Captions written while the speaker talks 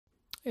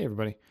Hey,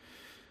 everybody.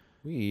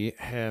 We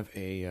have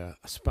a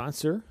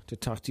sponsor to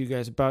talk to you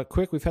guys about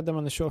quick. We've had them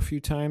on the show a few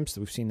times.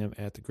 We've seen them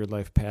at the Grid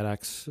Life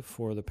Paddocks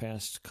for the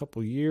past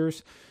couple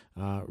years.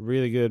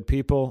 Really good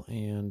people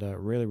and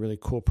really, really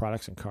cool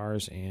products and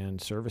cars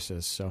and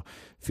services. So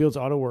Fields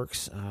Auto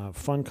Works,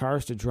 fun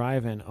cars to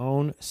drive and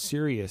own,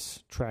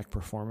 serious track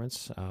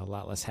performance, a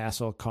lot less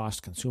hassle,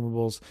 cost,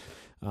 consumables.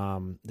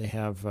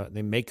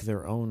 They make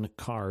their own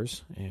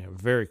cars, and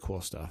very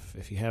cool stuff.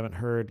 If you haven't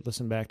heard,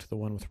 listen back to the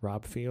one with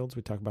Rob Fields.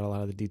 We talk about a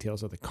lot of the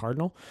details of the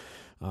Cardinal.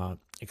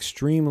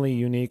 Extremely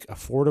unique,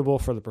 affordable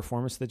for the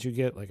performance that you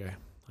get.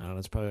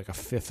 It's probably like a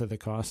fifth of the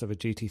cost of a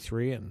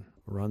GT3 and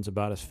runs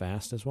about as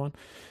fast as one.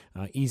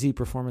 Easy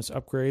performance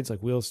upgrades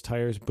like wheels,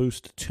 tires,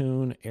 boost,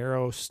 tune,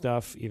 aero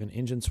stuff, even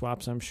engine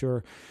swaps, I'm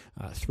sure.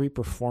 3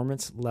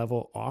 performance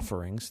level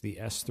offerings, the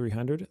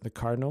S300, the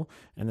Cardinal,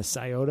 and the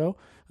COTA,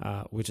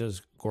 which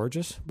is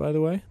gorgeous, by the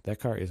way. That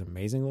car is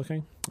amazing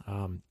looking.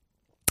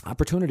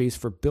 Opportunities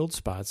for build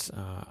spots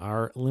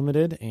are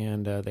limited,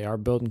 and they are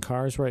building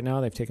cars right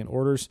now. They've taken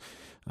orders.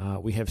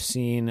 We have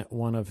seen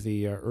one of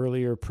the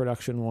earlier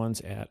production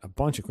ones at a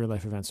bunch of Grid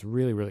Life events.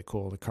 Really, really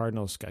cool. The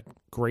Cardinal's got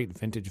great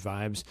vintage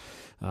vibes,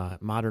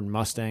 modern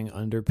Mustang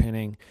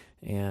underpinning,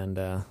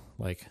 and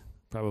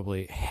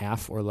probably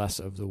half or less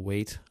of the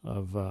weight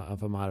of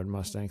a modern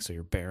Mustang. So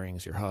your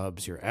bearings, your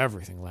hubs, your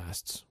everything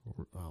lasts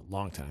a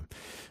long time.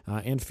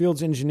 And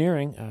Fields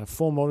Engineering,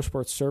 full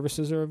motorsports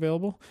services are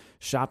available.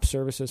 Shop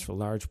services for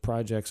large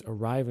projects,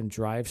 arrive and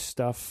drive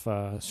stuff,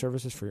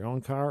 services for your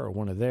own car or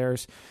one of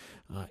theirs.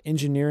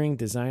 Engineering,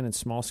 design, and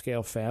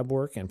small-scale fab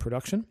work and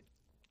production.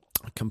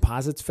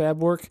 Composites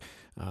fab work,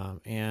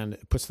 and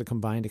it puts the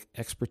combined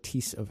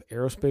expertise of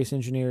aerospace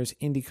engineers,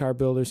 IndyCar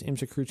builders,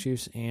 IMSA crew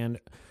chiefs, and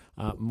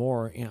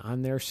more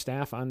on their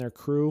staff, on their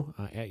crew,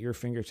 at your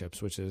fingertips,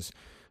 which is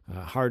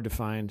hard to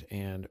find,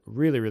 and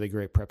really, really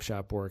great prep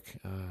shop work.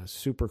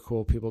 Super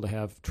cool people to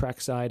have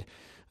trackside,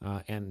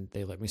 and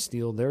they let me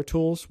steal their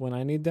tools when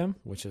I need them,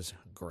 which is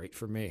great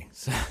for me.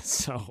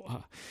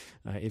 So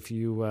if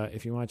you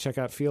want to check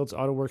out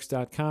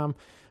fieldsautowworks.com,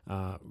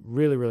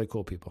 really, really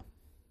cool people.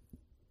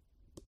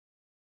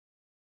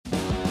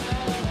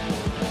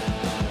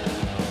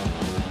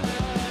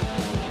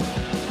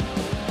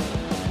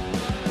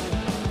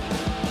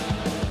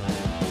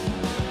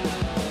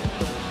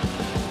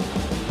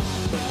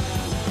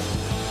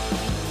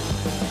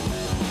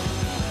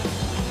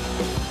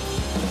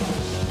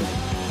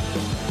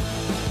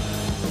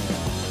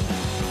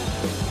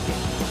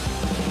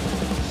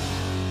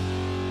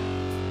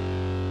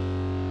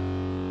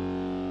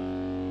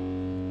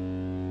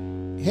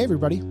 Hey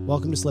everybody,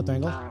 welcome to Slip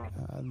Angle.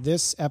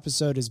 This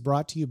episode is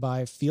brought to you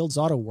by Fields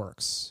Auto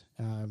Works.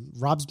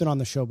 Rob's been on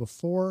the show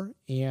before,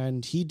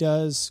 and he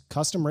does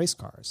custom race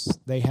cars.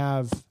 They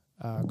have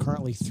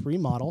currently 3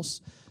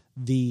 models.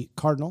 The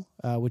Cardinal,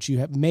 which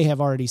you may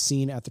have already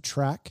seen at the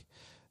track.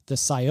 The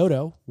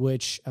COTA,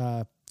 which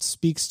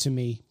speaks to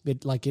me.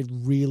 It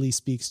really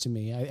speaks to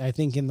me. I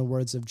think in the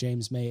words of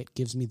James May, it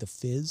gives me the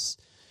fizz.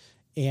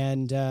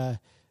 And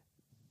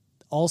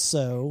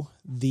also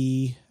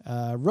the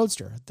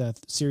Roadster, the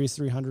Series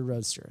 300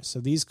 Roadster. So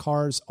these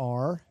cars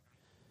are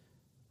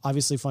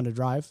obviously fun to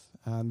drive.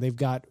 They've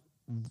got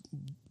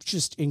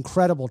just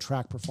incredible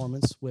track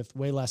performance with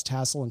way less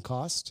hassle and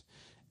cost.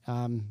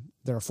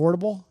 They're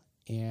affordable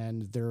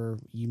and they're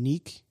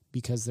unique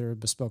because they're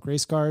bespoke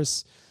race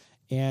cars,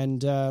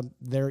 and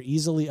they're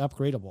easily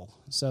upgradable.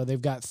 So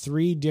they've got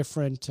 3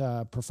 different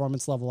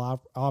performance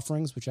level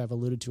offerings, which I've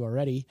alluded to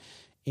already.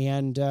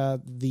 And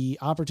the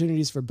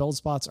opportunities for build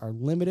spots are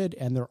limited,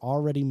 and they're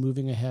already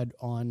moving ahead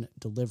on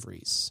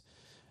deliveries.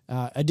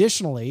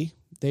 Additionally,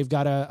 they've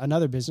got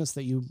another business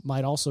that you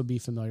might also be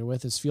familiar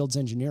with is Fields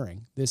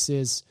Engineering. This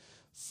is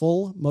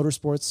full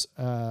motorsports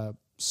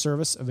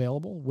service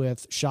available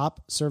with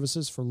shop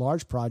services for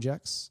large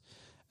projects.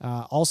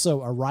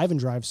 Also arrive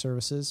and drive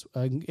services,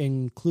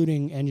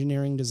 including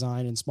engineering,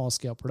 design, and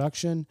small-scale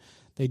production.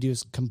 They do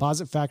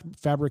composite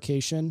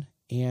fabrication,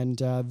 and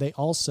they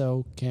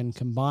also can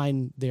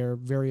combine their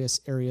various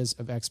areas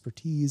of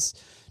expertise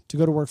to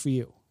go to work for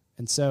you.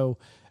 And so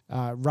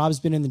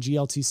Rob's been in the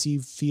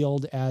GLTC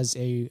field as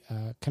a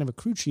kind of a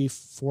crew chief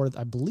for,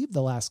 I believe,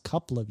 the last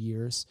couple of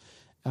years,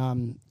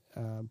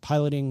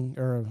 piloting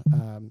or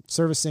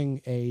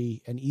servicing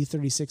an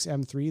E36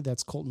 M3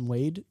 that's Colton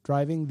Wade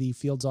driving the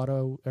Field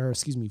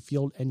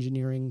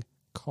Engineering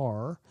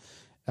car.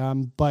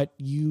 But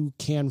you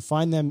can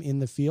find them in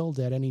the field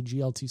at any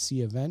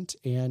GLTC event,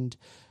 and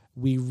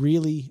we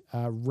really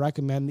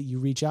recommend that you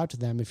reach out to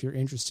them if you're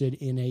interested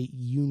in a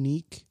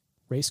unique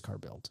race car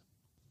build.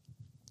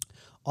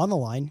 On the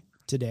line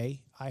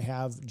today, I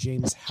have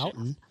James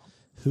Houghton,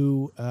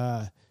 who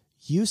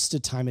used to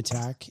Time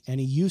Attack, and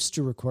he used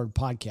to record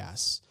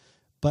podcasts.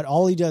 But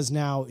all he does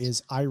now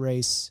is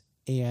iRace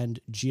and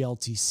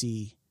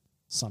GLTC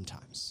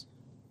sometimes.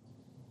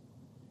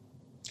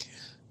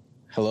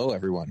 Hello,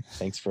 everyone.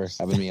 Thanks for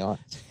having me on.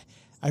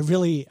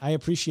 I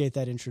appreciate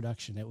that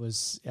introduction. It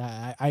was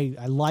I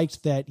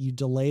liked that you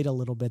delayed a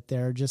little bit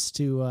there just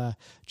to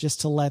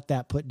let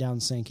that put down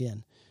sink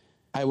in.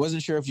 I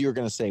wasn't sure if you were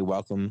going to say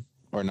welcome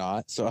or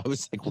not, so I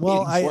was like,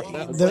 Well,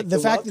 waiting for it. the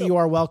fact that you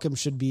are welcome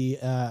should be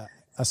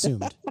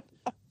assumed.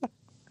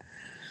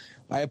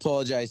 I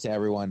apologize to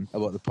everyone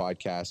about the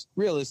podcast.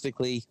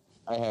 Realistically,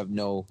 I have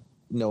no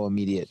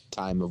immediate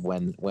time of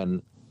when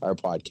our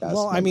podcast.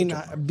 Well, I mean,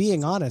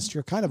 being honest,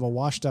 you're kind of a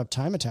washed up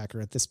time attacker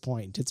at this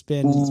point. It's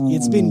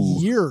been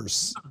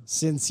years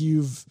since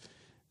you've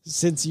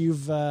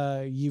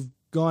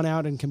gone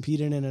out and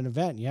competed in an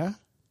event. Yeah.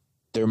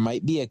 There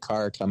might be a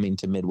car coming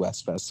to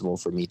Midwest Festival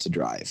for me to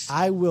drive.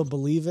 I will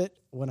believe it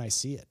when I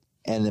see it.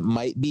 And it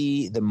might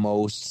be the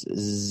most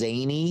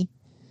zany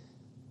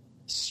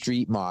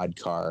street mod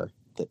car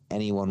that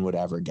anyone would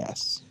ever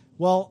guess.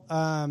 Well,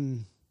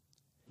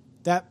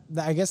 that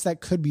I guess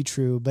that could be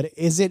true, but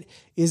is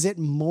it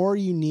more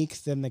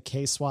unique than the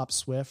K-Swap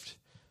Swift,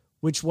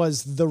 which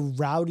was the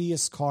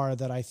rowdiest car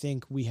that I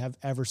think we have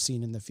ever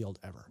seen in the field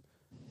ever?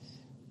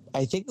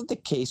 I think that the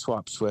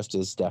K-Swap Swift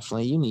is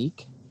definitely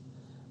unique,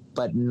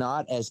 but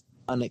not as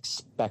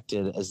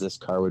unexpected as this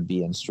car would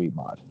be in street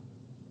mod.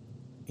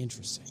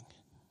 Interesting.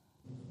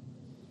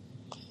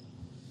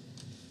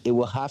 It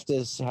will have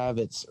to have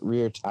its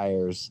rear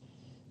tires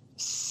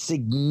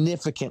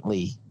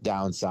significantly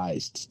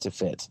downsized to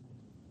fit.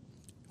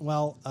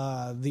 Well,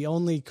 the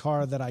only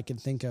car that I can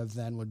think of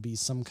then would be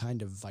some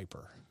kind of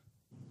Viper.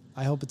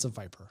 I hope it's a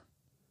Viper.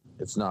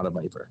 It's not a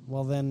Viper.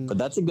 Well, then... But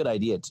that's a good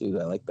idea, too.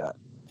 I like that.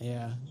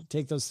 Yeah.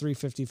 Take those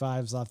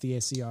 355s off the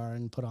ACR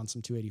and put on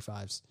some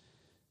 285s.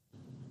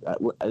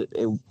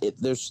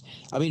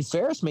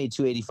 Ferris made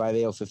 285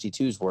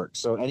 AO52s work,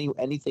 so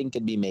anything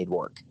can be made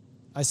work.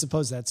 I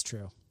suppose that's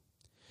true.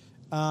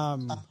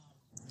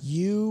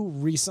 You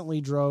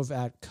recently drove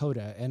at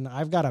COTA, and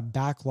I've got a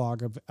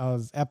backlog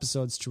of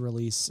episodes to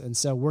release, and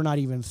so we're not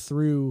even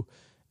through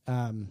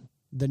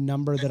the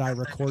number that I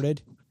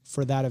recorded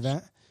for that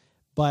event.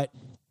 But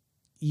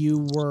we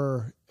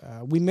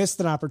missed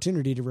an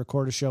opportunity to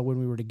record a show when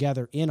we were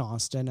together in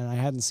Austin, and I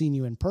hadn't seen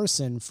you in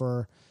person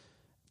for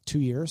 2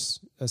 years,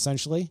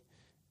 essentially.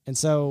 And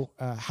so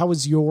how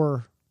was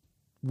your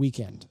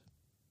weekend?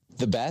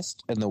 The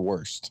best and the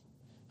worst.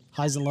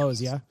 Highs and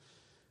lows, yeah?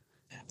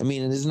 I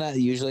mean, isn't that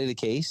usually the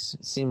case?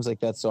 It seems like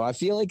that's so. I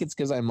feel like it's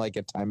because I'm like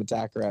a time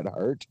attacker at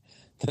heart.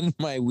 Then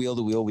my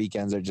wheel-to-wheel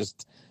weekends are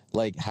just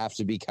like have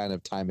to be kind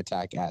of time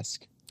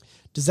attack-esque.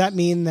 Does that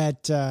mean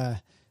that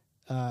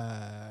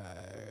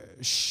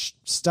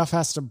stuff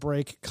has to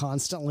break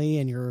constantly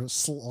and you're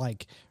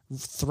like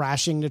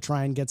thrashing to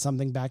try and get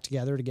something back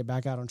together to get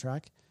back out on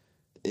track?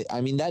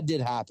 I mean, that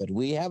did happen.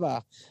 We have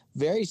a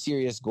very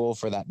serious goal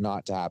for that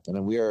not to happen,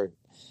 and we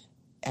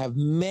have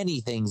many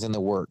things in the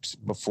works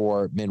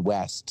before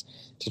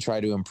Midwest to try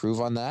to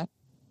improve on that.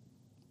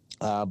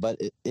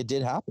 But it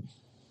did happen.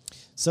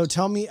 So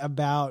tell me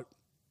about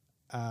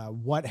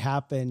what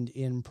happened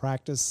in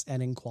practice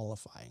and in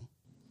qualifying.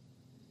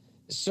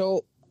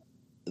 So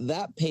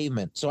that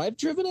pavement. So I've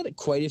driven at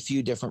quite a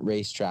few different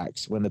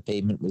racetracks when the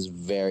pavement was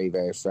very,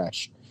 very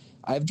fresh.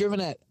 I've driven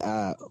at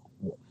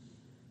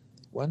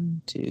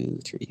 1, 2,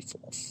 3,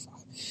 4, 5.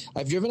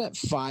 I've driven at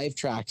 5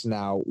 tracks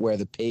now where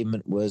the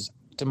pavement was,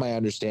 to my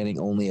understanding,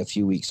 only a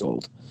few weeks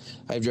old.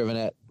 I've driven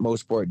at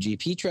Mosport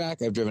GP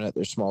track. I've driven at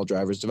their small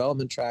drivers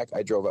development track.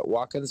 I drove at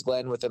Watkins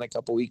Glen within a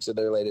couple weeks of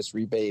their latest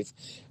repave,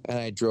 and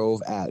I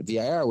drove at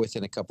VIR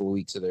within a couple of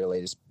weeks of their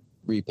latest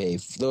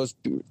repave. Those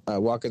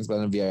Watkins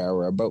Glen and VIR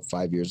were about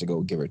 5 years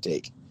ago, give or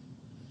take.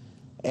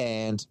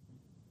 And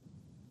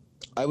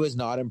I was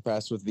not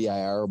impressed with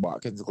VIR or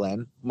Watkins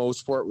Glen.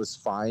 Mosport was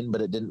fine,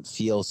 but it didn't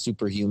feel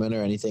superhuman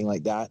or anything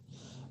like that.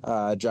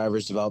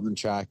 Drivers development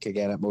track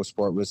again at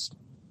Mosport was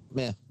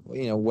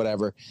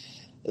whatever.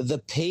 The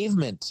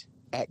pavement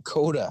at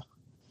COTA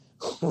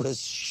was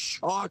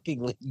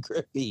shockingly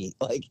grippy.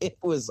 Like, it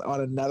was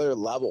on another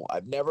level.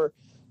 I've never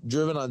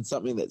driven on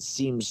something that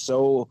seemed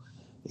so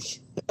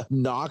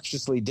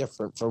obnoxiously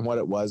different from what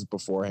it was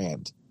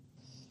beforehand.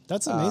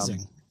 That's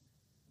amazing.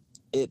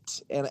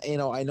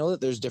 I know that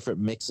there's different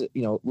mixes.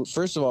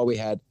 First of all, we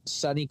had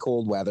sunny,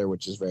 cold weather,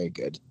 which is very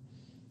good,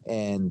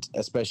 and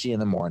especially in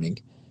the morning.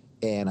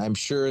 And I'm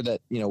sure that,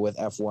 with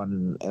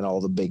F1 and all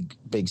the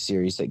big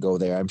series that go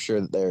there, I'm sure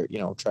that they're,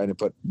 trying to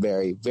put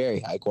very, very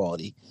high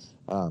quality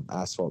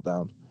asphalt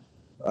down.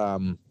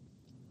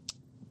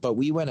 But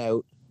we went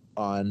out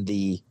on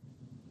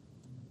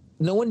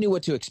no one knew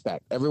what to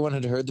expect. Everyone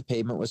had heard the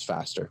pavement was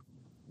faster.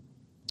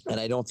 And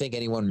I don't think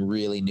anyone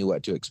really knew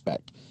what to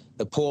expect.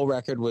 The pole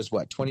record was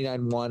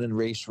 29.1 and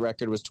race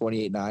record was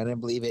 28.9, I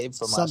believe, Abe,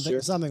 from last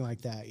year. Something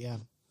like that, yeah.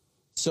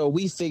 So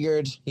we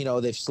figured,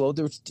 they've slowed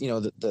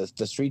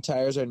the street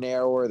tires are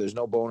narrower. There's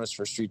no bonus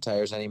for street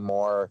tires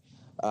anymore.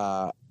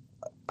 My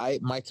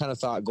kind of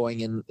thought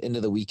going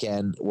into the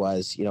weekend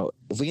was,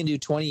 if we can do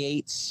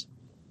 28s,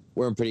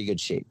 we're in pretty good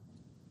shape.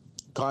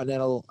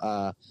 Continental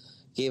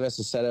gave us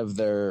a set of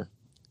their,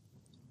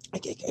 I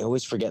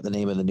always forget the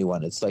name of the new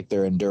one. It's like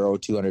their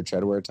Enduro 200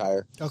 treadwear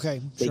tire.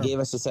 Okay. They gave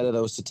us a set of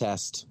those to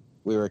test.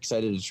 We were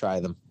excited to try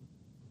them.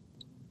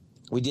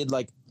 We did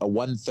like a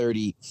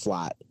 130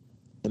 flat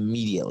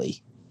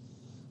immediately,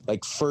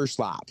 like first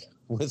lap.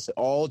 with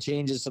all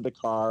changes to the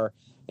car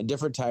and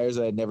different tires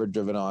that I'd never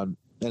driven on.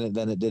 And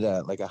then it did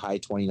a high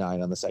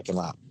 29 on the second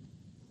lap.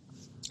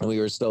 And we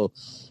were still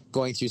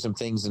going through some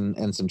things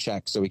and some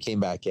checks. So we came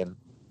back in,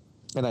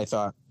 and I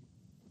thought,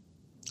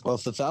 well,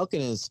 if the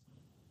Falcon is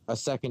a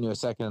second to a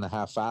second and a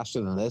half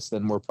faster than this,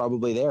 then we're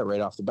probably there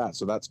right off the bat.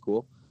 So that's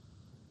cool.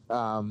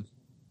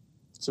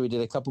 So we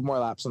did a couple more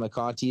laps on the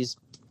Contis.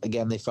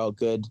 Again, they felt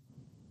good.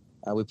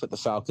 We put the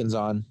Falcons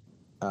on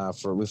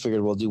we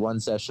figured we'll do one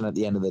session at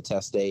the end of the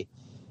test day.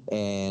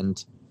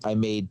 And I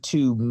made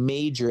 2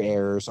 major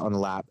errors on the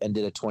lap and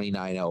did a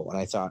 29.0. And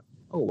I thought,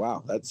 oh,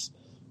 wow, that's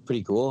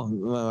pretty cool. I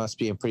must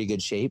be in pretty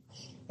good shape.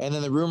 And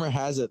then the rumor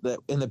has it that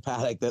in the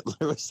paddock that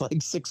there was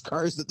like 6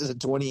 cars that did a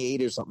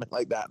 28 or something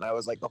like that. And I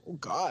was like, oh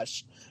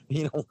gosh,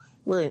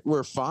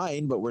 we're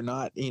fine, but we're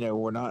not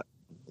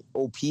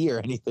OP or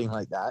anything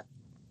like that.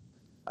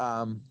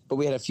 But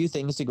we had a few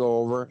things to go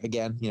over.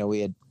 Again,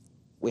 we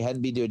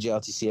hadn't been to a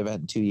GLTC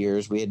event in 2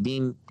 years. We had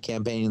been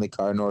campaigning the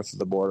car north of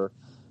the border,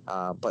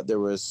 but there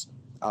was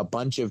a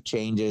bunch of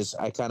changes.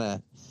 We kind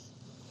of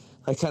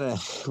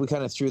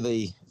threw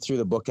the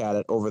book at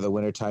it over the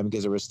wintertime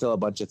because there was still a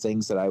bunch of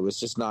things that I was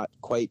just not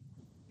quite,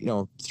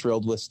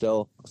 thrilled with.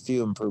 Still a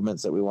few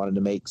improvements that we wanted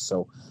to make.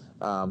 So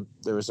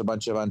there was a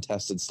bunch of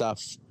untested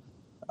stuff.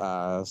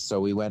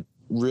 So we went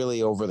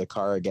really over the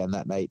car again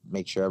that night,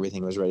 make sure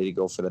everything was ready to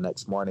go for the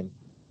next morning.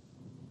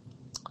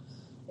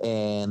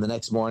 And the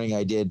next morning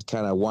I did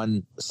kind of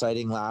one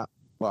sighting lap.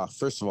 Well,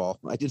 first of all,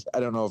 I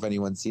don't know if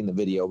anyone's seen the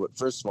video, but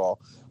first of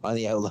all, on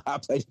the out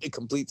lap, I did a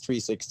complete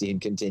 360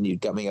 and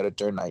continued coming out of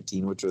turn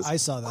 19, which was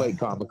quite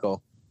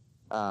comical.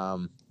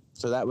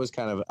 So that was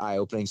kind of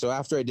eye-opening. So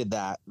after I did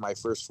that, my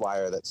first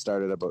flyer that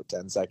started about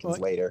 10 seconds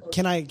later.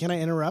 Can I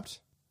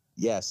interrupt?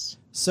 Yes.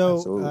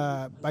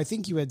 So I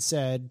think you had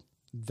said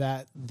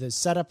that the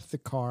setup of the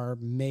car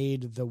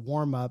made the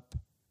warm-up,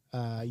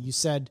 you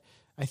said,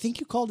 I think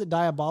you called it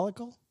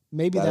diabolical.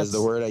 Maybe that's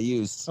the word I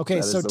used.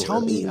 Okay, so tell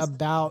me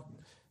about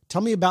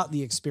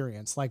the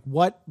experience. Like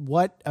what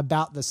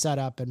about the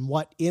setup and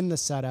what in the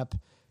setup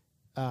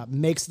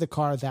makes the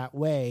car that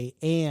way,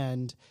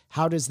 and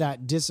how does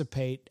that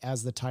dissipate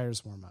as the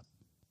tires warm up?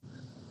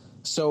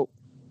 So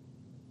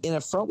in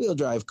a front-wheel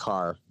drive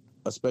car,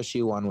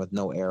 especially one with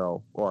no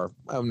aero, or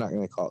I'm not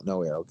going to call it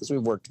no aero because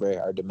we've worked very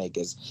hard to make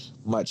as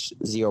much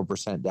 0%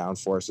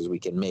 downforce as we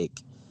can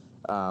make.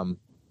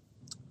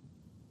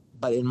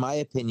 But in my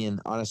opinion,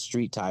 on a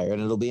street tire,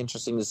 and it'll be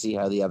interesting to see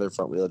how the other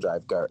front-wheel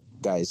drive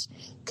guys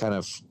kind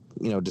of,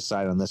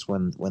 decide on this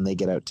when they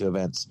get out to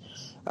events.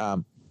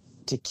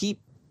 To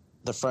keep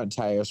the front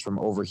tires from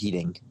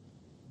overheating,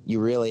 you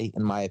really,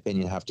 in my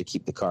opinion, have to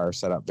keep the car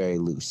set up very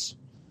loose.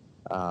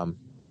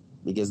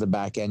 Because the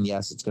back end,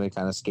 yes, it's going to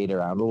kind of skate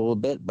around a little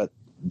bit, but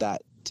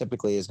that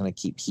typically is going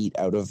to keep heat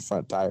out of the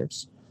front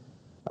tires.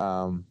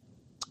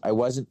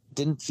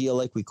 Didn't feel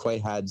like we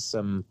quite had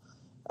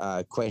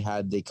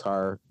the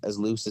car as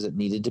loose as it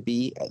needed to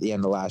be at the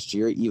end of last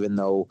year, even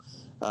though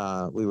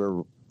we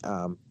were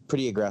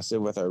pretty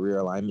aggressive with our rear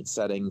alignment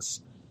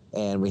settings,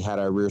 and we had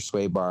our rear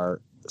sway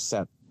bar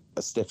set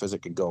as stiff as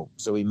it could go.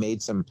 So we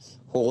made some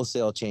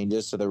wholesale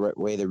changes to the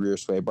way the rear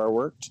sway bar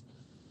worked.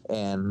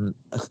 And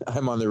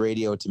I'm on the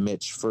radio to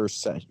Mitch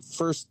first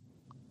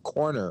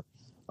corner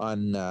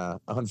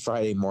on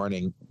Friday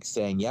morning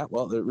saying, yeah,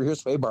 well, the rear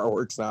sway bar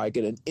works now. I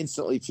could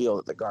instantly feel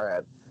that the car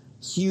had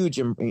huge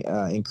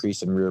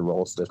increase in rear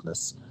roll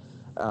stiffness.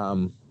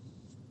 And,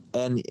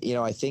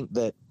 I think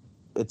that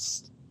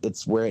it's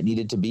where it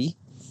needed to be.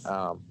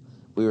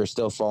 We were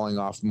still falling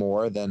off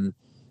more than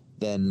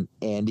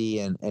Andy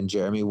and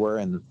Jeremy were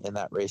in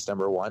that race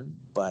number 1.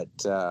 But,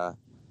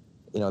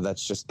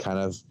 that's just kind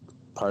of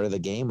part of the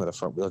game with a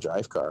front-wheel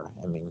drive car.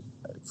 I mean,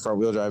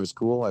 front-wheel drive is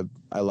cool.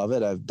 I love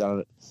it. I've done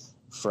it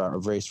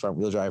I've raced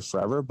front-wheel drive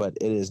forever, but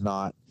it is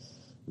not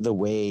the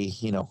way,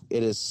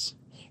 it is.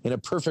 In a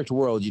perfect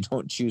world, you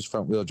don't choose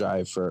front-wheel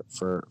drive for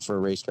a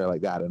race car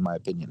like that, in my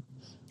opinion.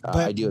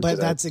 I do it, but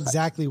that's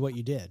exactly what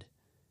you did.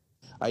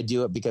 I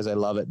do it because I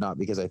love it, not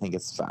because I think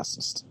it's the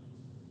fastest.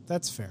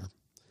 That's fair.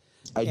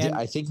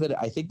 I think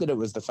that it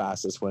was the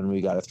fastest when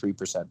we got a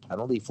 3%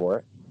 penalty for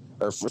it,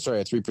 a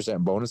 3%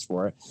 bonus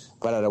for it.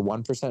 But at a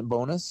 1%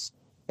 bonus,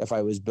 if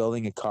I was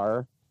building a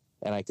car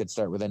and I could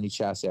start with any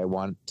chassis I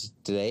want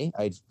today,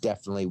 I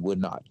definitely would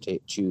not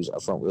choose a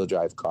front-wheel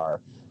drive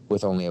car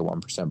with only a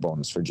 1%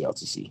 bonus for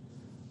GLTC.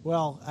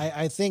 Well,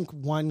 I think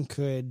one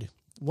could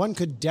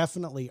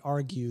definitely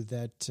argue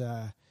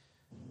that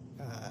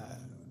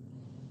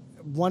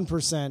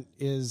 1%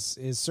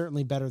 is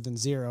certainly better than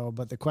 0,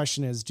 but the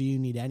question is, do you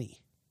need any?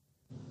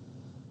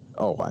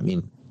 Oh, I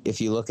mean, if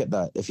you look at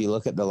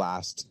the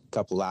last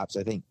couple laps,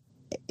 I think,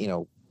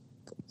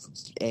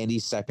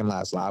 Andy's second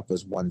last lap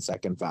was 1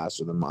 second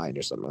faster than mine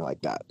or something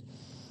like that.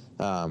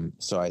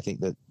 So I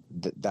think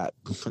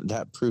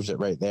that proves it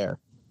right there.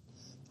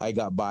 I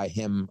got by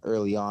him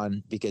early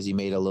on because he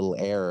made a little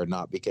error,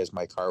 not because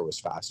my car was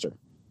faster.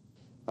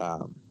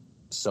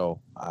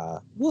 So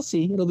we'll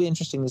see. It'll be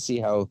interesting to see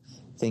how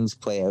things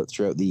play out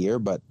throughout the year.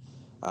 But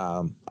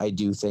I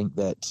do think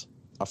that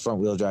a front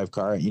wheel drive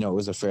car. You know, it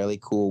was a fairly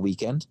cool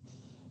weekend,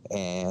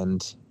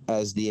 and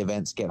as the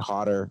events get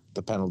hotter,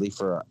 the penalty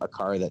for a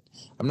car that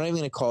I'm not even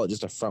going to call it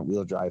just a front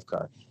wheel drive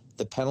car.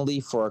 The penalty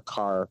for a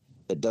car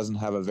that doesn't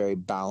have a very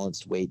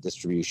balanced weight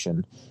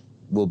distribution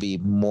will be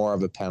more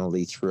of a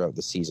penalty throughout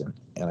the season.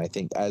 And I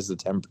think as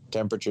the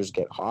temperatures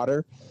get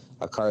hotter,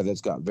 a car that's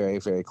got very,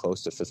 very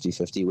close to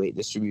 50-50 weight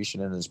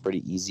distribution and is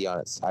pretty easy on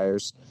its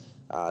tires,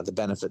 the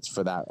benefits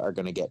for that are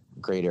going to get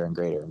greater and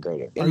greater and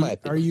greater. In my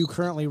opinion. Are you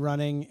currently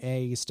running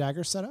a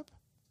stagger setup?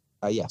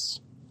 Yes.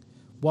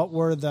 What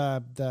were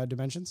the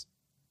dimensions?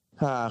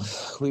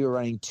 We were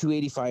running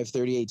 285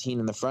 3018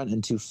 in the front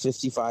and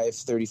 255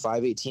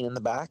 3518 in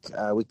the back.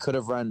 We could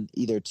have run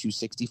either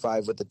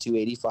 265 with the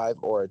 285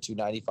 or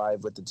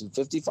 295 with the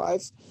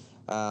 255.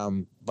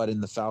 But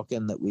in the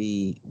Falcon that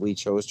we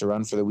chose to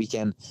run for the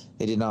weekend,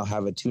 they did not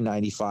have a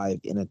 295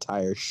 in a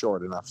tire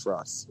short enough for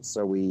us.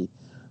 So we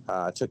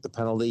took the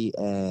penalty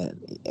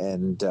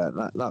and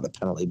not the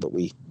penalty, but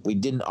we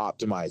didn't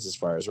optimize as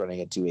far as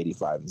running a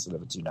 285 instead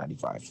of a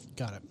 295.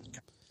 Got it.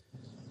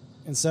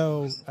 And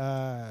so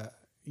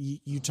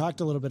you talked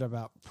a little bit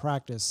about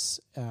practice.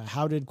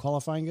 How did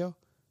qualifying go?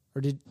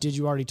 Or did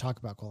you already talk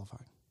about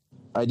qualifying?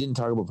 I didn't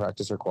talk about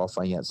practice or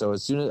qualifying yet. So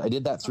as soon as I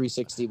did that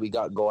 360, we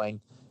got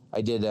going.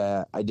 I did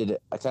a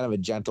kind of a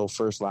gentle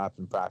first lap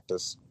in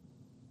practice,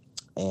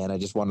 and I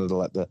just wanted to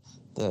let the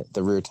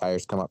rear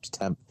tires come up to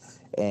temp.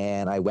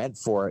 And I went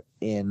for it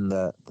in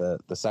the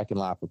second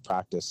lap of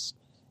practice.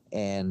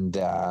 And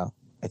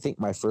I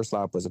think my first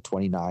lap was a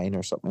 29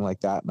 or something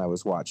like that. And I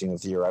was watching the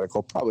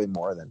theoretical, probably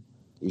more than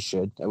you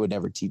should. I would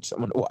never teach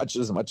someone to watch it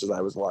as much as I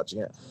was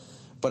watching it.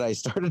 But I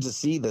started to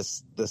see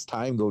this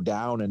time go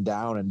down and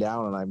down and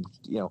down. And I'm,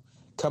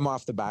 come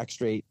off the back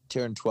straight,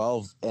 turn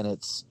 12, and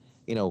it's,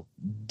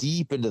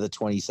 deep into the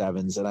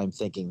 27s. And I'm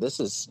thinking, this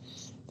is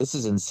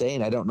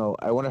insane. I don't know.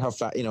 I wonder how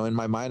fast, in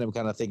my mind, I'm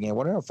kind of thinking, I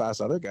wonder how fast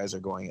other guys are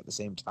going at the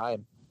same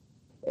time.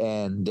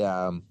 And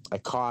I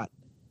caught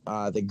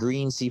the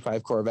green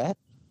C5 Corvette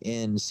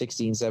in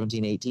 16,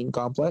 17, 18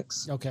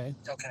 complex. Okay.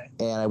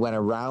 And I went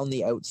around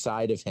the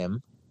outside of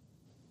him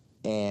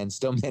and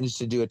still managed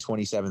to do a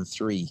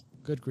 27.3.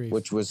 Good grief.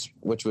 Which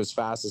was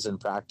fastest in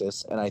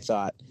practice. And I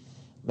thought,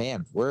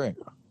 man, we're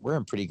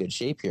in pretty good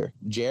shape here.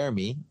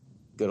 Jeremy,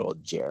 good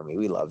old Jeremy.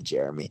 We love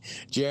Jeremy.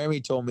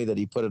 Jeremy told me that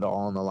he put it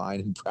all on the line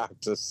in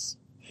practice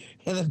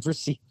and then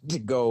proceeded to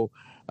go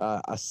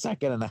a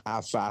second and a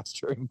half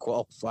faster in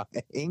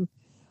qualifying.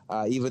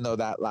 Even though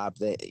that lap,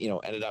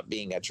 ended up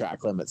being a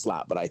track limits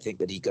lap, but I think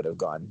that he could have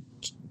gone,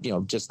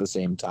 just the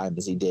same time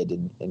as he did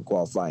in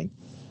qualifying,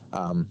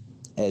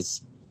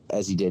 as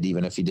he did,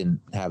 even if he didn't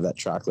have that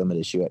track limit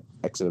issue at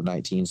exit of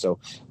 19. So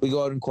we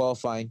go out in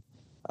qualifying.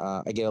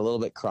 I get a little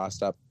bit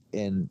crossed up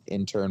in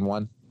turn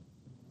 1,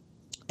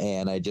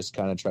 and I just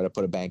kind of try to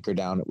put a banker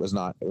down. It was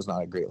not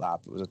a great lap.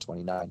 It was a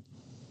 29.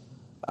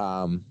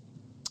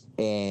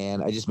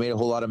 And I just made a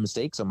whole lot of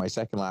mistakes on my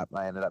second lap.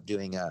 I ended up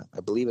doing I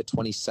believe a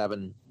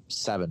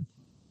 27.7.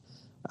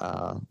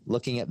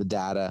 Looking at the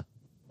data,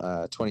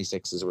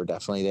 26s were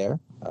definitely there.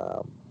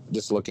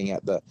 Just looking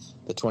at the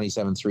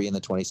 27.3 and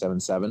the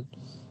 27.7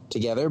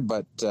 together,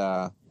 but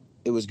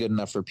it was good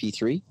enough for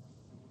P3.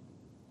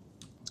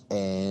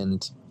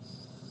 And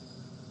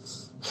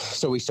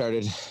so we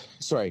started.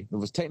 Sorry, it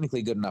was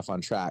technically good enough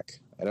on track.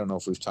 I don't know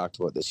if we've talked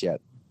about this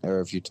yet, or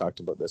if you talked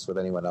about this with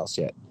anyone else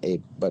yet,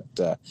 Abe, but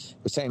it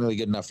was technically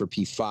good enough for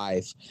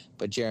P5,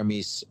 but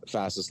Jeremy's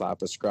fastest lap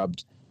was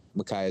scrubbed.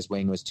 Micaiah's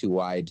wing was too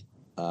wide,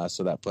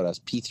 so that put us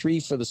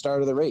P3 for the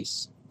start of the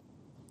race.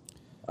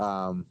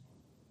 And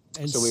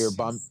so we were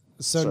bummed.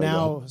 So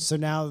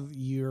now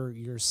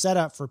you're set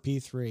up for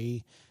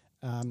P3.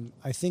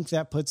 I think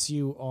that puts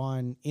you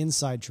on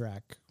inside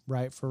track,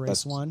 right, for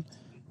race 1?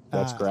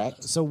 That's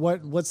correct. So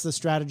what's the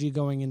strategy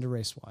going into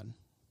race 1?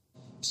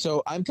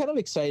 So I'm kind of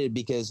excited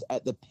because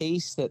at the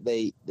pace that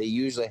they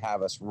usually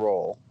have us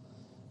roll,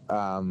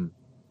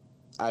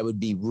 I would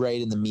be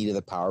right in the meat of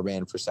the power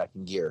band for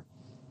second gear.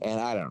 And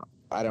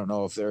I don't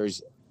know if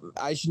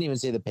I shouldn't even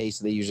say the pace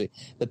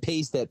the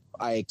pace that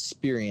I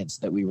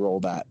experienced that we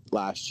rolled at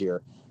last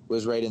year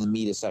was right in the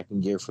meat of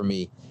second gear for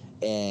me.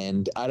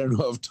 And I don't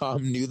know if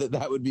Tom knew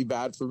that would be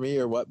bad for me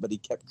or what, but he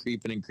kept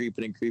creeping and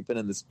creeping and creeping,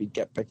 and the speed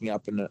kept picking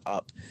up and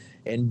up.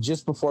 And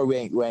just before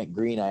we went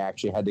green, I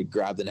actually had to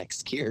grab the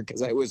next gear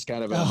because I was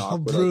kind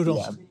of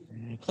brutal.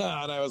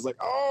 And I was like,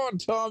 "Oh,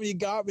 Tom, you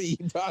got me!"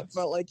 I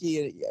felt like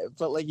he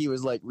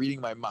was like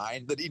reading my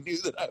mind, that he knew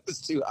that I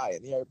was too high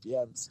in the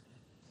RPMs.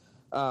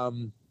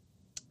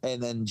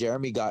 And then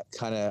Jeremy I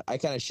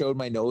kind of showed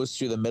my nose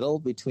through the middle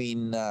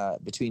between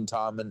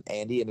Tom and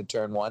Andy into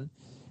turn 1.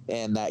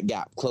 And that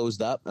gap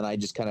closed up, and I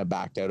just kind of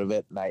backed out of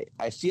it. And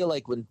I feel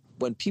like when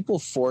people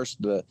force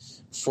the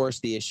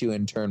issue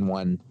in turn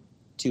 1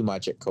 too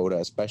much at COTA,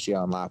 especially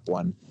on lap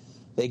 1,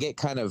 they get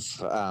kind of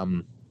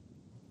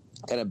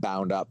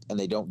bound up, and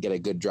they don't get a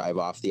good drive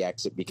off the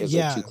exit because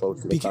they're too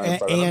close to the car in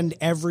front of them. And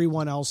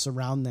everyone else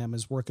around them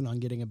is working on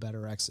getting a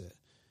better exit.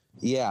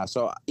 Yeah,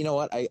 so you know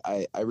what?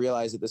 I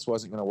realized that this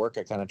wasn't going to work.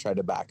 I kind of tried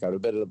to back out a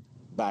bit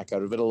back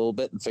out of it a little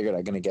bit and figured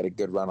I'm going to get a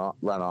good run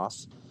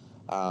off,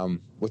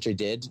 which I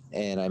did.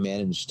 And I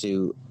managed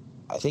to,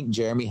 I think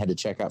Jeremy had to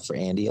check out for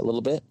Andy a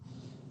little bit,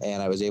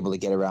 and I was able to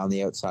get around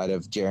the outside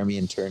of Jeremy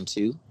in turn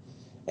 2.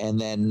 And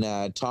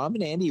then Tom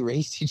and Andy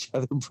raced each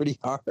other pretty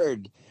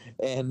hard.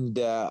 And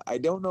I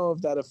don't know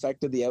if that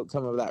affected the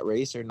outcome of that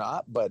race or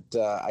not, but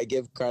I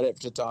give credit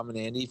to Tom and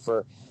Andy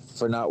for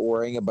not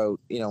worrying about,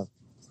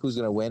 who's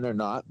going to win or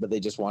not, but they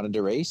just wanted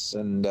to race,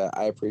 and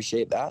I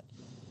appreciate that.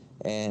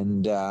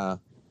 And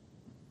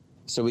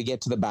so we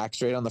get to the back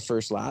straight on the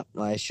first lap,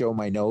 and I show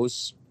my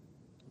nose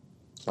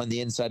on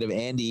the inside of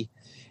Andy,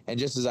 and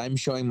just as I'm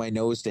showing my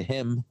nose to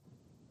him,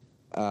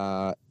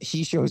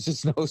 he shows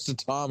his nose to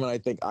Tom, and I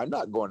think I'm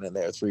not going in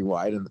there 3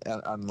 wide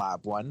on lap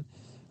 1.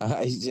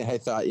 I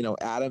thought,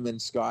 Adam and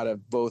Scott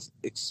have both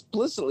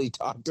explicitly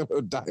talked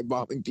about dive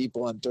bombing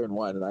people on turn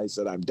 1, and I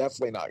said I'm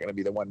definitely not going to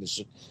be the one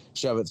to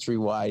shove it 3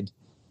 wide.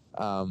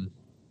 And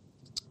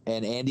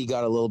Andy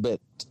got a little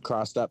bit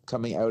crossed up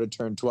coming out of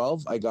turn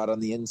 12. I got on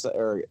the inside,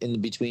 or in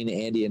between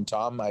Andy and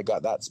Tom. I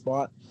got that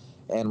spot,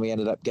 and we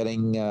ended up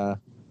getting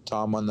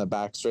Tom on the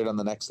back straight on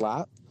the next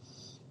lap.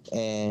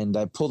 And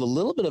I pulled a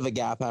little bit of a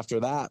gap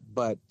after that,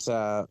 but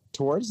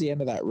towards the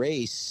end of that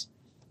race,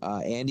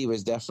 Andy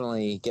was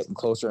definitely getting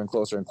closer and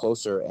closer and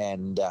closer.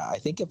 And I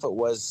think if it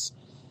was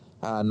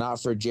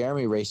not for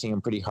Jeremy racing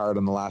him pretty hard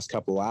on the last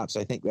couple laps,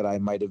 I think that I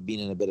might have been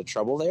in a bit of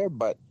trouble there.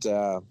 But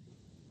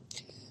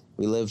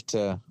we live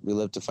to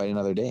fight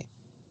another day.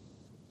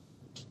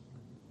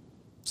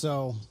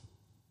 So,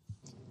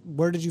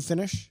 where did you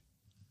finish?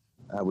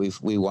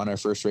 We won our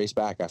first race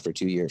back after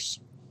 2 years.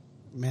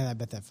 Man, I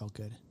bet that felt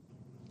good.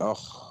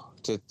 Oh,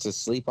 to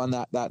sleep on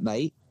that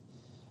night.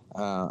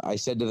 I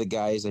said to the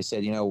guys, I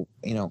said,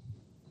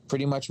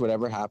 pretty much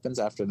whatever happens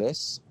after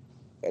this,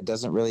 it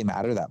doesn't really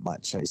matter that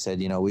much. I said,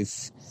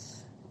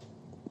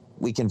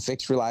 we can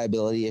fix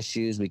reliability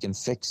issues. We can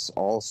fix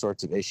all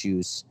sorts of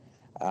issues.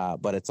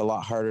 But it's a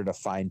lot harder to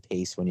find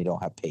pace when you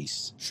don't have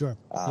pace. Sure.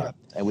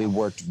 And we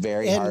worked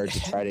very hard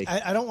to try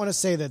to... I don't want to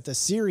say that the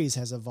series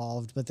has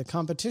evolved, but the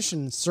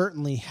competition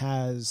certainly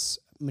has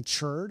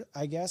matured,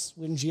 I guess,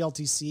 in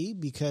GLTC,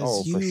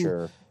 because for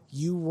sure.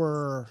 You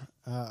were,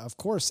 of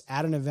course,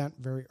 at an event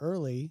very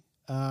early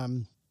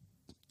in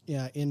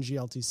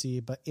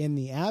GLTC, but in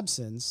the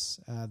absence,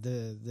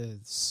 the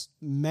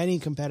many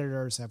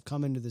competitors have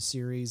come into the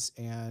series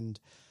and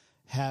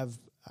have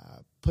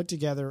put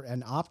together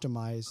and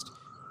optimized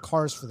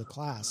cars for the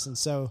class. And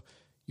so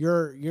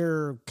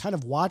you're kind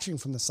of watching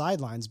from the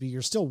sidelines, but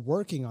you're still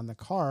working on the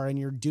car and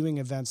you're doing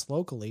events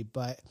locally.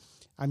 But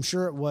I'm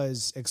sure it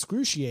was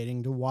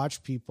excruciating to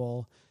watch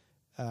people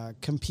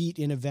compete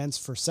in events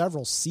for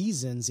several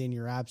seasons in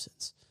your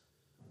absence.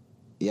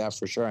 Yeah,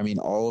 for sure. I mean,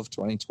 all of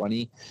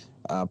 2020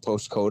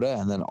 post COTA,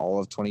 and then all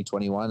of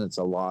 2021, it's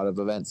a lot of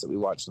events that we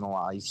watched on the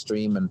live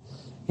stream, and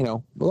a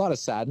lot of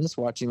sadness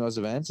watching those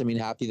events. I mean,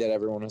 happy that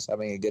everyone was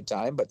having a good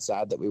time, but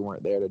sad that we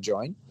weren't there to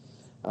join.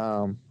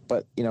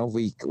 But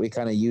we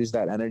kind of used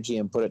that energy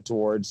and put it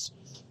towards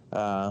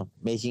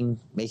making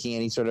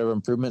any sort of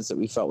improvements that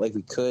we felt like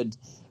we could.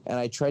 And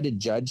I tried to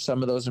judge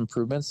some of those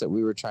improvements that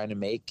we were trying to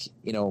make,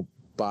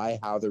 by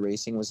how the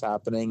racing was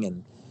happening.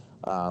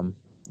 And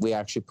we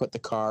actually put the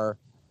car,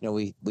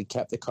 we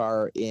kept the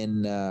car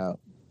in,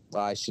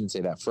 I shouldn't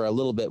say that. For a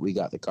little bit, we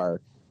got the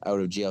car out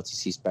of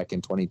GLTC spec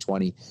in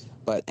 2020.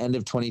 But end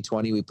of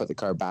 2020, we put the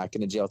car back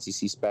into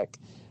GLTC spec.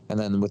 And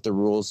then with the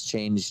rules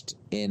changed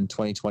in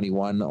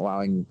 2021,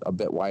 allowing a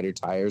bit wider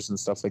tires and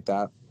stuff like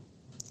that,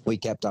 we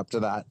kept up to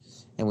that,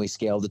 and we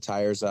scaled the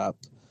tires up.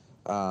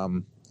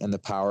 And the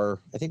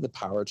power, I think the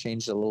power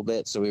changed a little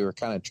bit. So we were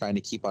kind of trying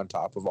to keep on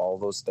top of all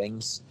of those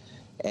things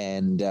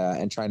and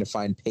trying to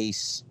find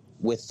pace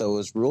with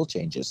those rule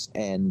changes.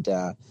 And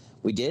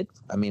we did.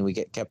 I mean, we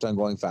kept on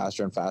going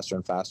faster and faster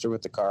and faster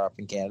with the car up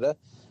in Canada.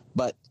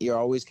 But you're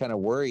always kind of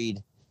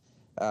worried,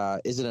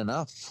 is it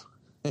enough?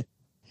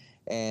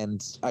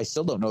 And I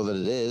still don't know that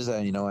it is.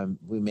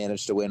 We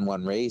managed to win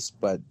one race,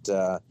 but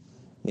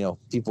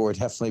people were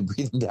definitely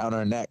breathing down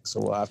our neck.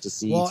 So we'll have to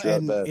see. Well,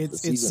 and the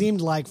it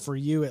seemed like for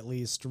you, at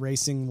least,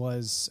 racing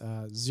was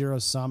zero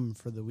sum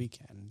for the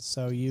weekend.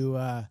 So you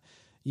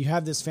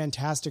have this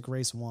fantastic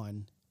race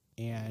 1,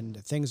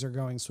 and things are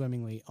going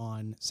swimmingly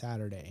on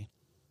Saturday,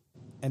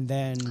 and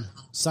then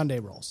Sunday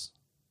rolls.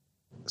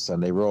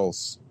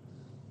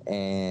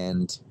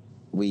 And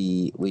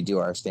we do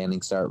our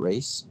standing start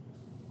race,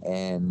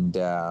 and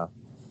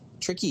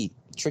tricky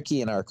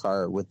in our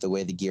car with the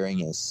way the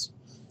gearing is.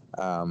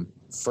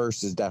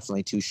 First is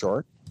definitely too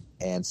short,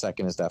 and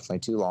second is definitely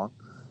too long.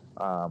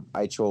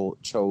 I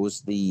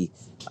chose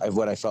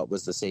what I felt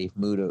was the safe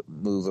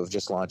move of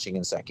just launching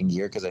in second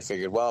gear, because I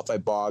figured, well, if I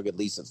bog, at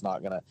least it's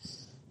not gonna,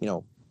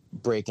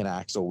 break an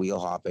axle wheel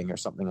hopping or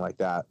something like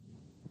that.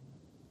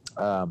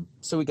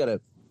 So we got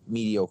a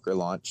mediocre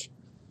launch,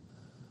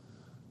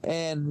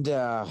 and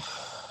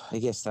I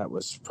guess that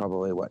was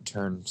probably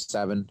turn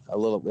 7.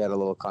 We had a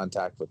little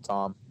contact with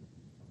Tom,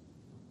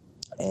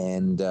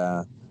 and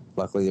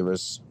luckily it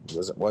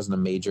wasn't a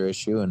major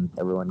issue, and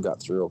everyone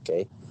got through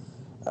okay.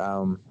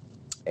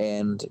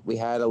 and we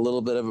had a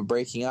little bit of a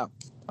breaking up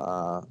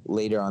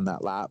later on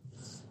that lap.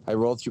 I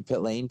rolled through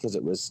pit lane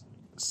because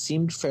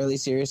seemed fairly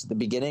serious at the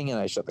beginning, and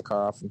I shut the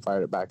car off and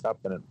fired it back up,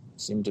 and it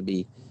seemed to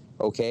be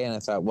okay. And I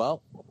thought,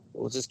 well,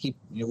 we'll just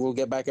we'll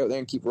get back out there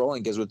and keep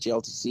rolling, because with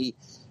GLTC,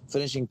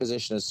 finishing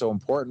position is so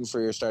important for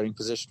your starting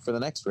position for the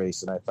next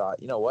race. And I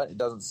thought, you know what, it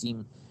doesn't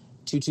seem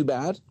too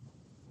bad.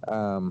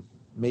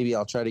 Maybe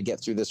I'll try to get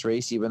through this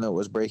race, even though it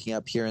was breaking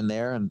up here and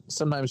there, and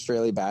sometimes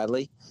fairly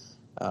badly.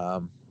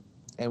 And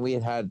we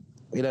had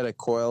a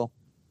coil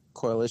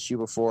issue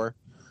before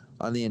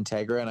on the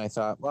Integra, and I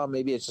thought, well,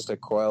 maybe it's just a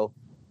coil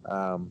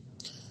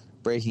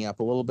breaking up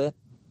a little bit.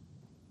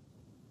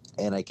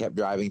 And I kept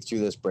driving through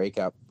this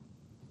breakup,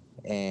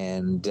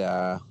 and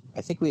I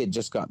think we had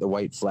just got the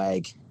white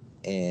flag,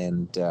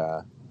 and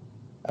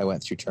I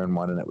went through turn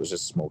 1, and it was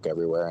just smoke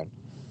everywhere. And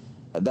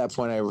at that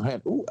point, I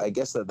went, I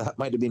guess that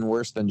might have been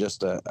worse than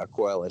just a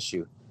coil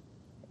issue.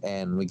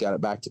 And we got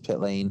it back to pit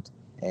lane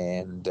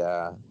and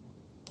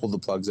pulled the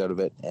plugs out of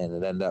it, and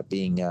it ended up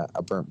being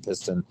a burnt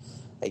piston.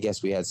 I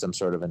guess we had some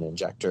sort of an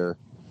injector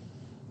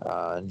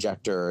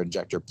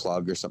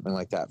plug or something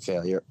like that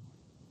failure.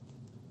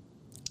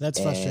 That's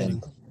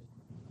frustrating.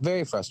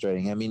 Very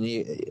frustrating. I mean,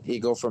 you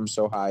go from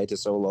so high to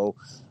so low,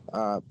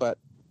 but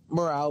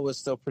morale was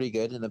still pretty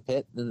good in the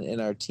pit, in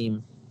our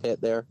team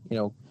pit there. You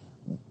know,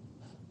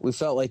 we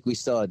felt like we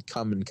still had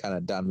come and kind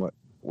of done what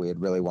we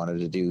had really wanted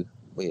to do.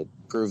 We had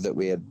proved that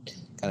we had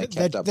kind of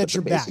kept up with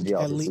the basic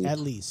GLTC. At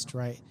least,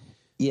 right?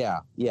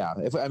 Yeah.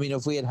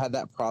 If we had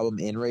that problem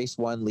in race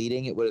 1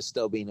 leading, it would have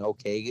still been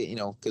okay, you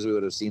know, because we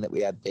would have seen that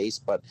we had pace.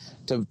 But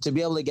to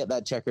be able to get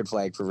that checkered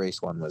flag for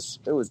race 1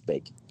 was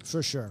big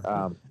for sure.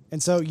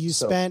 And so you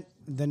spent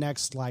the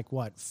next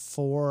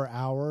 4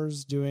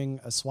 hours doing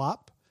a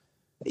swap?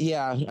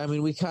 Yeah, I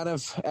mean, we kind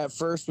of, at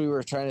first we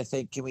were trying to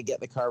think, can we get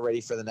the car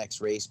ready for the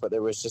next race? But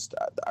there was just,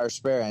 our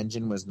spare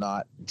engine was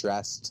not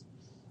dressed,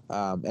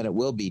 and it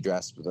will be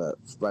dressed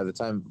by the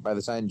time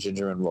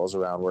Gingerman rolls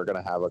around. We're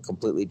going to have a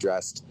completely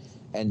dressed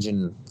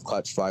engine,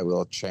 clutch,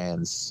 flywheel,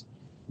 trans,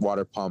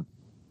 water pump,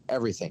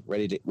 everything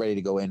ready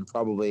to go in.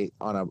 Probably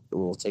it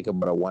will take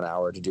about a 1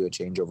 hour to do a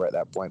changeover at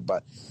that point.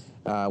 But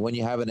when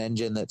you have an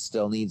engine that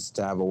still needs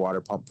to have a water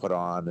pump put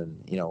on,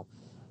 and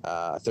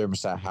a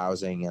thermostat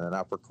housing and an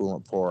upper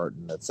coolant port,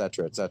 and et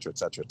cetera,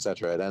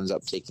 it ends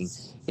up taking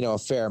a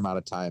fair amount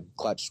of time.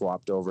 Clutch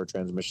swapped over,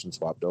 transmission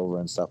swapped over,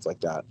 and stuff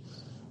like that.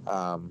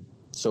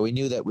 So we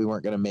knew that we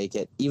weren't going to make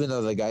it, even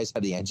though the guys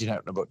had the engine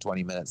out in about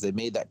 20 minutes. They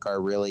made that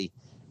car really,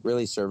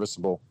 really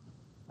serviceable,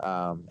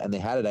 and they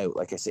had it out,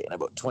 like I say, in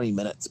about 20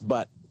 minutes.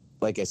 But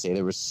like I say,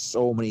 there were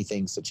so many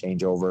things to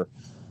change over,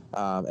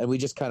 and we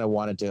just kind of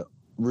wanted to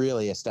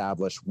really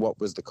establish what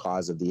was the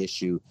cause of the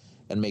issue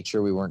and make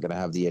sure we weren't going to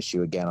have the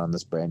issue again on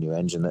this brand new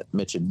engine that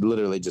Mitch had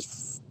literally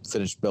just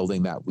finished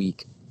building that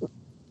week.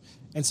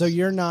 And so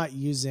you're not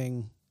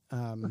using,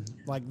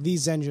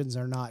 these engines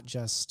are not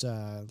just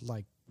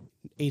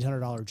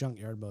 $800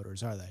 junkyard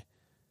motors, are they?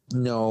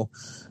 No.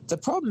 The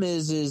problem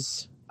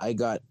is I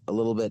got a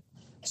little bit,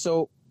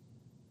 so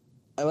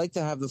I like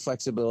to have the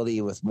flexibility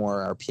with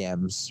more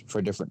RPMs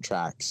for different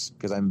tracks,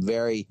 because I'm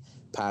very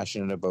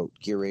passionate about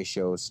gear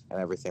ratios and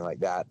everything like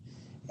that.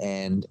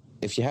 And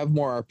if you have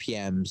more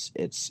RPMs,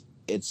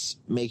 it's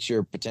makes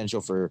your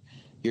potential for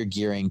your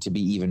gearing to be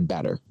even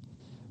better.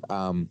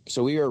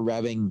 So we were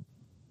revving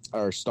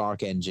our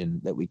stock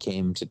engine that we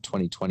came to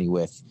 2020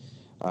 with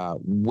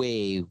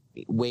way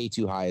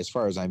too high as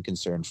far as I'm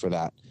concerned for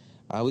that.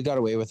 We got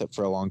away with it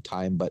for a long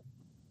time, but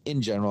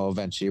in general,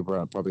 eventually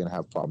we're probably going to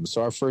have problems.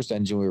 So our first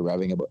engine, we were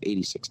revving about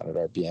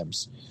 8,600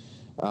 RPMs,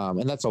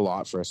 and that's a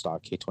lot for a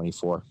stock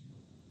K24.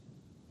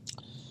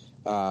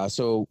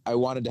 So I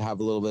wanted to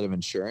have a little bit of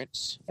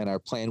insurance, and our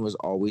plan was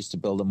always to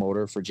build a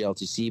motor for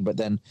GLTC. But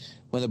then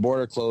when the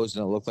border closed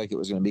and it looked like it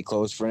was going to be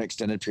closed for an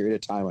extended period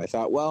of time, I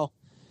thought, well,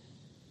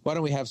 why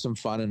don't we have some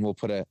fun, and we'll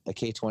put a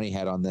K20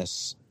 head on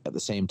this at the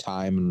same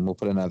time, and we'll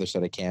put another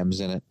set of cams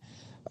in it.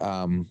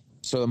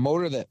 So the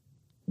motor that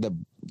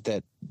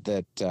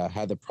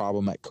had the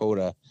problem at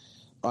COTA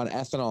on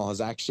ethanol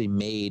has actually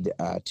made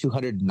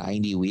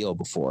 290 wheel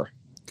before.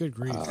 Good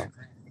grief.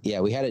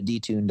 Yeah, we had it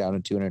detuned down to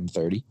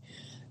 230.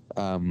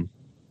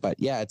 But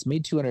yeah, it's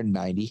made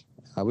 290.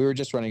 We were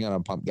just running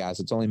on pump gas.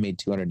 It's only made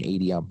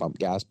 280 on pump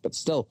gas, but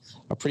still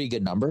a pretty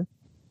good number.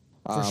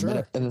 For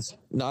sure. And it's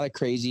not a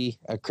crazy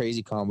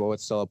combo.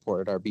 It's still a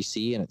ported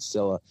RBC, and it's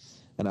still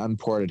an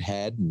unported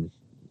head, and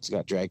it's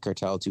got drag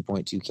cartel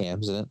 2.2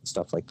 cams in it and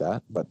stuff like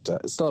that. But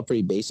it's still a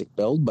pretty basic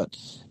build, but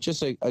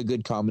just a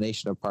good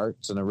combination of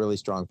parts and a really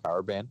strong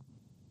power band.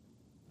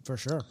 For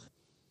sure.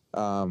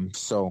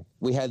 So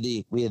we had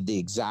the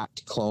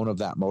exact clone of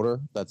that motor.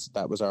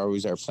 That was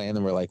always our plan.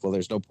 And we're like, well,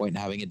 there's no point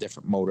in having a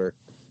different motor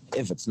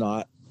if it's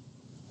not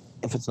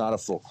a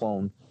full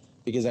clone,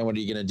 because then what are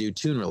you going to do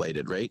tune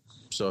related, right?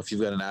 So if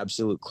you've got an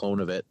absolute clone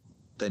of it,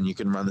 then you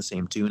can run the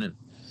same tune and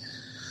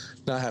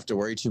not have to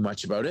worry too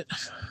much about it.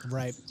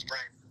 Right.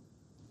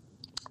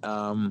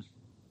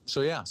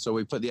 So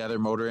we put the other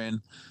motor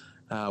in.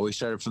 We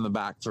started from the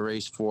back for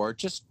race 4,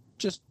 just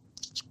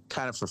just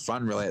kind of for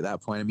fun, really, at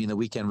that point. I mean, the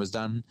weekend was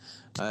done,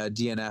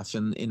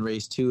 DNF in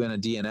race 2 and a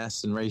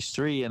DNS in race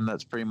 3, and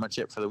that's pretty much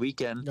it for the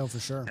weekend. No, for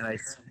sure.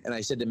 And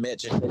I said to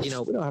Mitch, we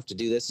don't have to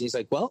do this. And he's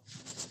like, well,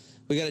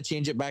 we got to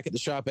change it back at the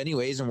shop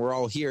anyways, and we're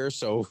all here,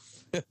 so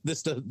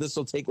this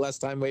will take less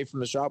time away from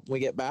the shop when we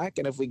get back.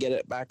 And if we get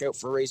it back out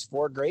for race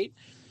 4, great.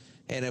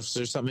 And if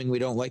there's something we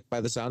don't like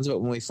by the sounds of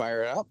it when we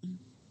fire it up,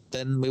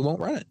 then we won't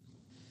run it.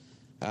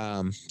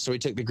 So we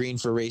took the green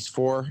for race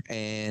 4,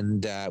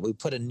 and we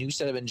put a new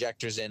set of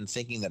injectors in,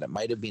 thinking that it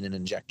might have been an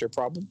injector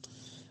problem.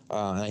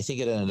 And I think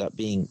it ended up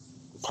being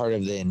part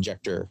of the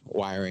injector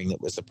wiring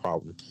that was the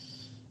problem,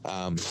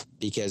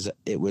 because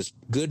it was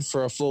good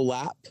for a full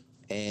lap,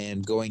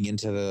 and going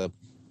into the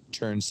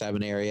turn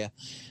 7 area,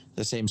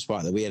 the same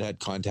spot that we had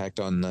contact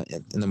on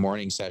in the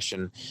morning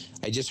session,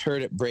 I just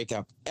heard it break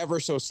up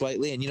ever so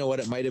slightly. And you know what?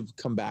 It might have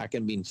come back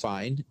and been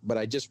fine, but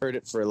I just heard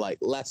it for like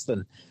less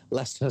than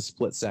a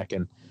split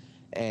second.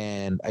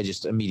 And I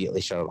just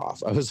immediately shut it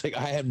off. I was like,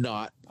 I am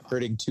not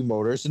hurting 2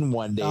 motors in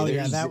one day. Oh,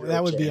 There's yeah, zero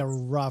that would be a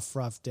chance.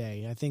 rough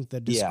day. I think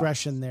the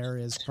discretion there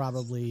is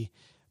probably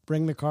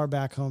bring the car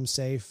back home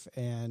safe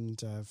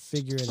and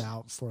figure it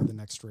out for the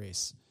next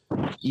race.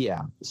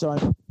 Yeah.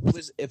 So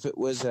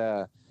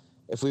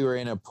if we were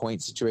in a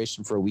point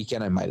situation for a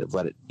weekend, I might have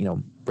let it,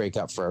 break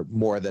up for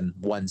more than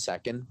 1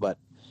 second. But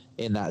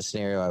in that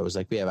scenario, I was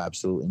like, we have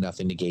absolutely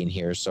nothing to gain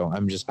here. So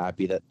I'm just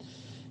happy that,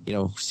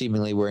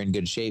 seemingly we're in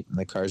good shape and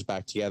the car's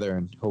back together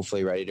and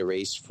hopefully ready to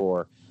race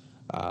for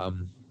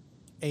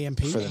AMP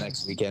for the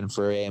next weekend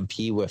for AMP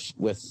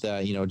with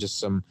just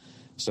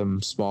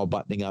some small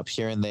buttoning up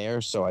here and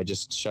there. So I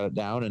just shut it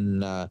down,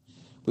 and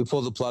we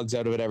pulled the plugs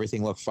out of it.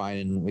 Everything looked fine,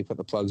 and we put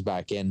the plugs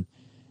back in.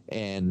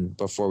 And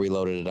before we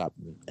loaded it up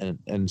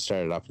and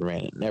started up and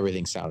ran it, and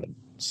everything sounded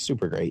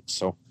super great.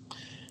 So,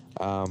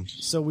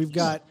 so we've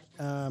got,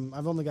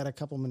 I've only got a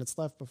couple minutes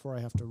left before I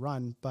have to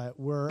run, but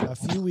we're a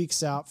few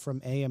weeks out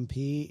from AMP.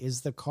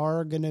 Is the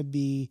car going to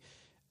be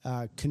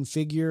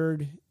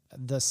configured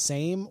the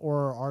same,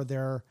 or are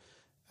there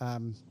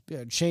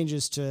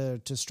changes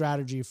to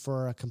strategy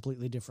for a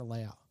completely different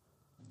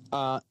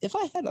layout? If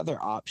I had other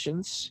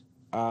options,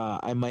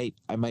 I might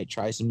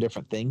try some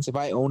different things. If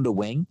I owned a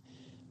wing,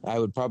 I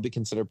would probably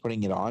consider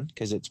putting it on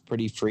because it's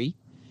pretty free.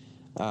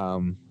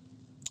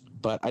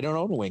 But I don't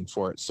own a wing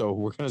for it, so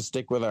we're going to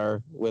stick with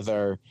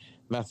our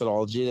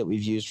methodology that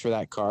we've used for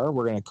that car.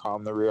 We're going to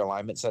calm the rear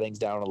alignment settings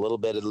down a little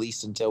bit, at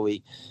least until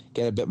we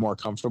get a bit more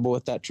comfortable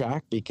with that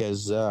track,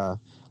 because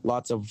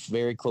lots of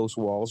very close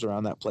walls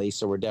around that place.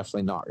 So we're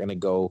definitely not going to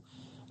go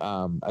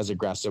as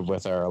aggressive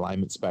with our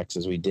alignment specs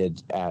as we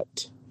did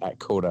at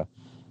COTA.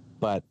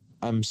 But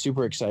I'm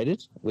super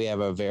excited. We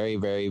have a very,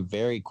 very,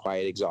 very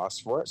quiet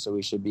exhaust for it, so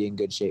we should be in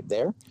good shape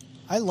there.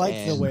 I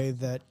like the way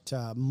that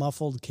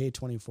muffled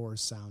K24s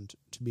sound,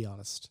 to be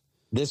honest.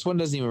 This one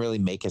doesn't even really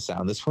make a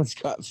sound. This one's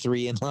got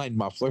 3 inline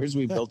mufflers.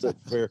 We built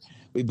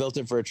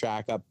it for a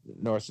track up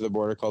north of the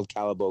border called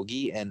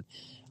Calabogie, and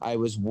I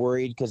was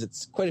worried because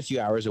it's quite a few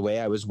hours away.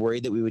 I was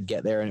worried that we would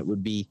get there and it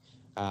would be,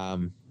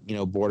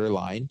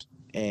 borderline.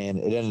 And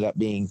it ended up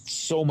being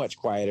so much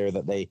quieter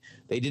that they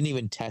didn't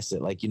even test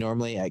it. Like, you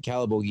normally at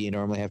Calabogie, you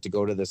normally have to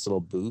go to this little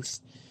booth,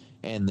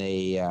 and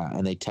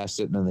they test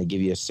it, and then they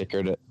give you a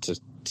sticker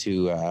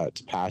to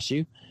pass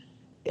you.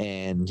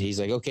 And he's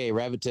like, okay,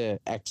 rev it to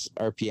X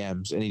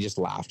RPMs, and he just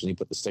laughed and he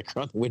put the sticker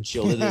on the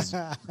windshield. It is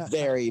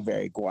very,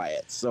 very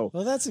quiet. So,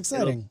 well, that's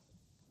exciting.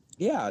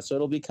 So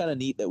it'll be kind of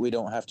neat that we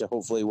don't have to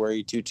hopefully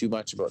worry too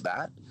much about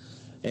that.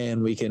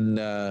 And we can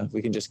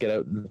just get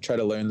out and try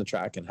to learn the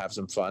track and have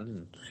some fun.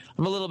 And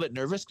I'm a little bit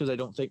nervous because I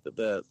don't think that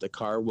the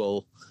car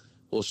will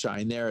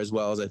shine there as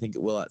well as I think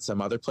it will at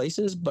some other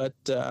places. But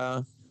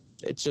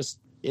it's just,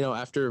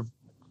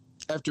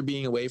 after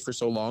being away for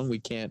so long, we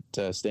can't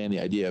stand the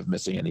idea of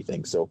missing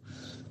anything. So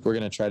we're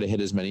going to try to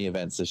hit as many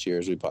events this year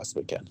as we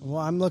possibly can.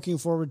 Well, I'm looking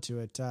forward to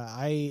it.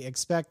 I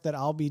expect that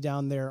I'll be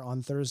down there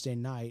on Thursday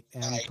night,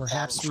 and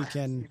perhaps we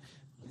can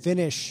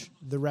finish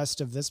the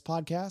rest of this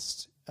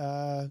podcast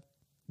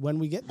when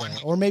we get there,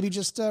 or maybe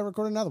just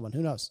record another one.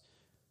 Who knows?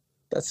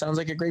 That sounds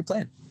like a great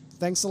plan.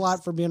 Thanks a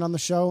lot for being on the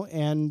show,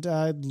 and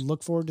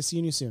look forward to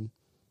seeing you soon.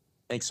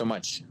 Thanks so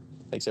much.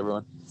 Thanks,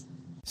 everyone.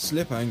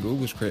 Slip Angle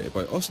was created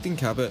by Austin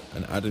Cabot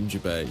and Adam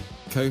Jabay,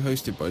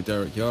 co-hosted by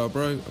Derek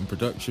Yarbrough, and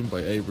production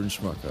by Abram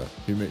Schmucker,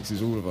 who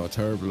mixes all of our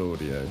terrible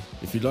audio.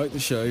 If you like the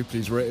show,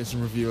 please rate us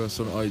and review us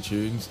on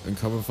iTunes, and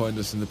come and find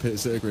us in the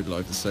pits at a Grid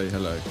Life to say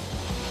hello.